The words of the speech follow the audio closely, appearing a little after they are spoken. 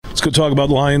Let's go talk about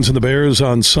Lions and the Bears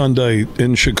on Sunday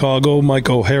in Chicago.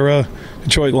 Mike O'Hara,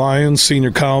 Detroit Lions,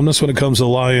 senior columnist when it comes to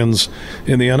Lions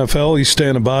in the NFL. He's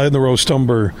standing by in the Roast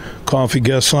Umber Coffee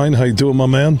guest line. How you doing, my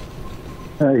man?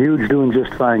 Huge, doing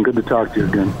just fine. Good to talk to you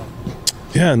again.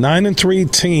 Yeah,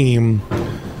 9-3 team,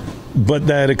 but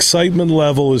that excitement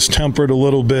level is tempered a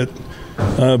little bit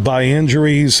by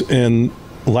injuries and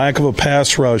lack of a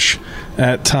pass rush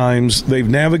at times. They've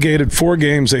navigated 4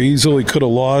 games they easily could have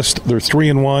lost. They're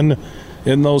 3-1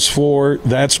 in those 4.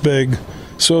 That's big.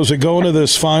 So as we go into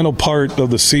this final part of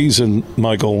the season,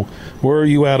 Michael, where are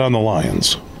you at on the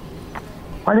Lions?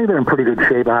 I think they're in pretty good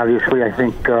shape, obviously. I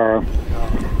think some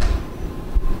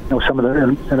of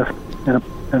the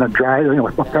in a drive,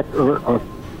 a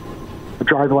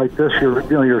drive like this,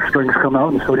 your strengths come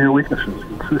out, and so do your weaknesses.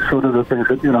 So do the things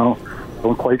that don't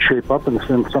quite shape up, and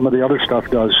some of the other stuff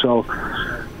does. So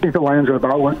I think the Lions are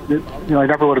about what I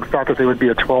never would have thought that they would be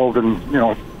a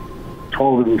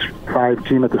 12-5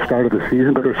 team at the start of the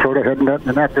season, but they're sort of heading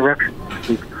in that direction.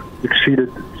 They've exceeded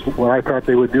what I thought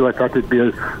they would do. I thought they'd be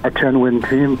a 10-win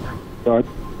team, but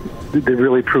they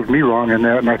really proved me wrong in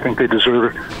that, and I think they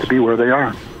deserve to be where they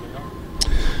are.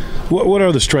 What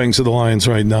are the strengths of the Lions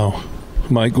right now,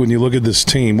 Mike? When you look at this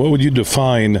team, what would you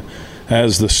define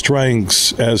as the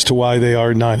strengths as to why they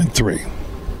are 9-3?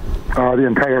 The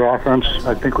entire offense,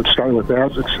 I think, would start with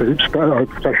that. It's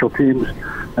special teams,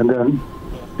 and then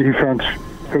defense.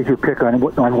 Take your pick on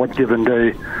what given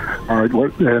day, and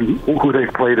who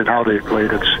they've played and how they've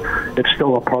played. It's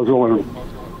still a puzzle, and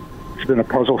it's been a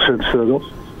puzzle since the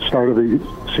start of the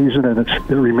season, and it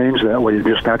remains that way.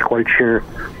 You're just not quite sure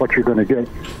what you're going to get,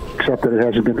 except that it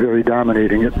hasn't been very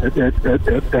dominating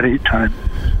at any time.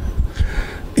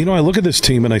 I look at this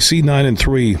team and I see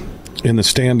 9-3 in the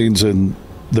standings, and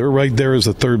they're right there as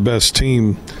the third best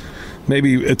team,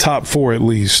 maybe a top 4 at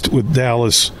least, with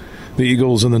Dallas, the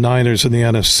Eagles, and the Niners in the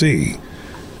NFC.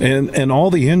 And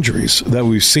all the injuries that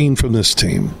we've seen from this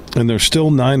team, and they're still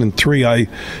 9-3.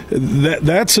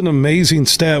 That's an amazing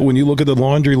stat when you look at the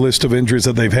laundry list of injuries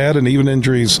that they've had, and even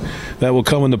injuries that will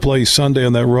come into play Sunday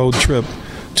on that road trip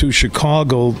to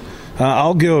Chicago.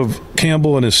 I'll give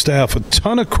Campbell and his staff a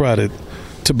ton of credit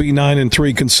to be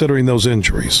 9-3 considering those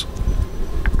injuries.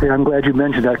 Yeah, I'm glad you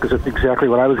mentioned that, because that's exactly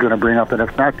what I was going to bring up. And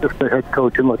it's not just the head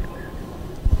coach. And look,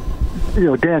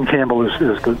 Dan Campbell is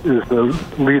the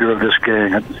leader of this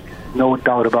gang. No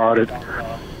doubt about it.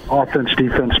 Offense,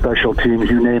 defense, special teams,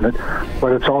 you name it.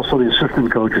 But it's also the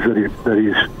assistant coaches that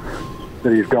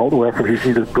he's dealt with, or he's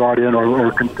either brought in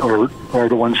or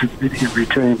the ones he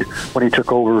retained when he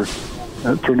took over,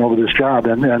 turned over this job,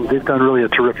 and they've done really a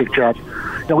terrific job.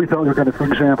 We thought we were going to, for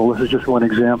example, this is just one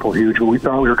example, huge, but we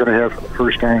thought we were going to have for the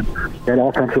first time that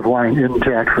offensive line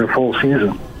intact for a full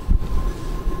season.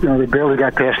 They barely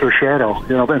got past their shadow, and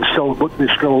they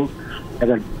still have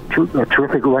a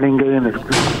terrific running game. The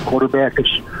quarterback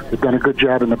they've done a good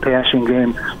job in the passing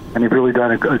game, and they've really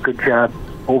done a good job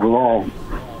overall.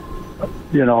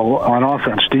 On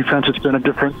offense. Defense, it's been a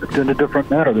different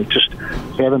matter. They just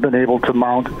haven't been able to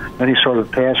mount any sort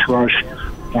of pass rush,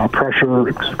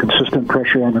 pressure, consistent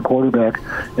pressure on the quarterback,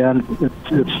 and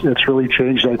it's really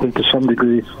changed, I think, to some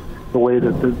degree, the way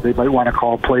that they might want to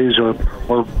call plays or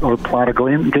plot a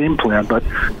game plan. But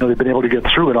they've been able to get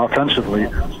through it offensively.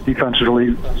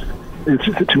 Defensively,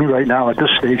 to me right now at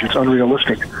this stage, it's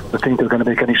unrealistic to think they're going to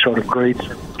make any sort of great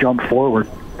jump forward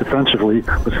defensively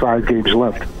with 5 games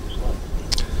left.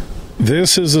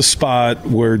 This is a spot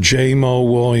where J-Mo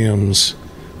Williams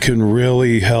can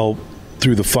really help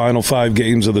through the final 5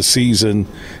 games of the season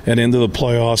and into the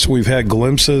playoffs. We've had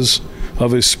glimpses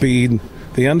of his speed.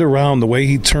 The end around, the way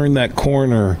he turned that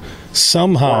corner,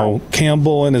 somehow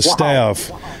Campbell and his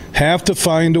staff have to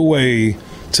find a way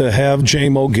to have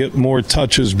J-Mo get more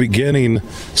touches beginning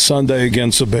Sunday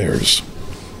against the Bears.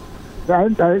 I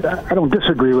don't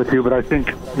disagree with you, but I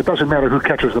think it doesn't matter who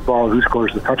catches the ball, who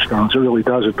scores the touchdowns. It really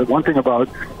doesn't. But one thing about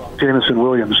Jameson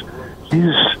Williams, he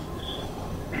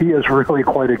is really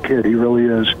quite a kid. He really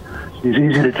is. He's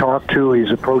easy to talk to.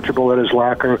 He's approachable at his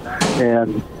locker,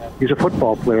 and he's a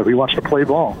football player. He wants to play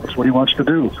ball. That's what he wants to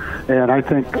do. And I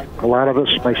think a lot of us,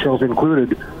 myself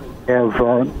included, have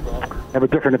a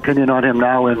different opinion on him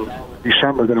now in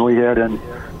December than we had in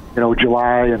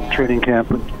July and training camp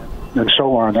and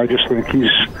so on. I just think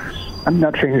I'm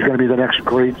not saying he's going to be the next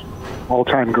great,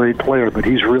 all-time great player, but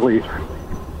he's a real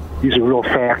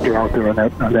factor out there on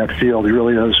that field. He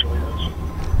really is.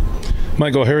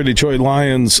 Mike O'Hara, Detroit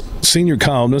Lions senior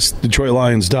columnist,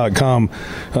 DetroitLions.com,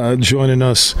 joining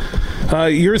us.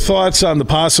 Your thoughts on the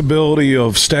possibility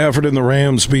of Stafford and the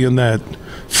Rams being that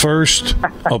first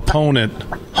opponent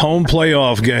home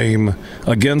playoff game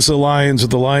against the Lions, if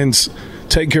the Lions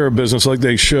take care of business like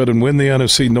they should and win the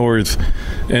NFC North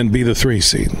and be the 3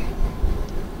 seed?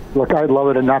 Look, I'd love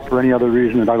it, and not for any other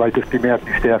reason than I'd like to see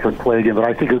Matthew Stafford play again, but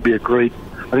I think it would be a fun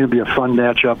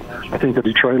matchup. I think the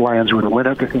Detroit Lions would win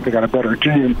it. I think they got a better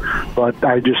team, but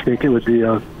I just think it would be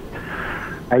a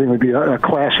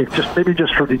classic, just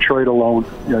for Detroit alone,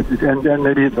 and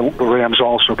maybe the Rams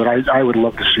also. But I would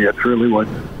love to see it. Really would.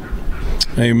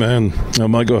 Amen.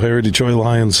 Mike O'Hara,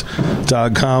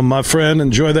 DetroitLions.com. My friend,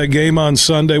 enjoy that game on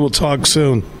Sunday. We'll talk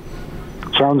soon.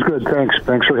 Sounds good.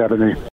 Thanks for having me.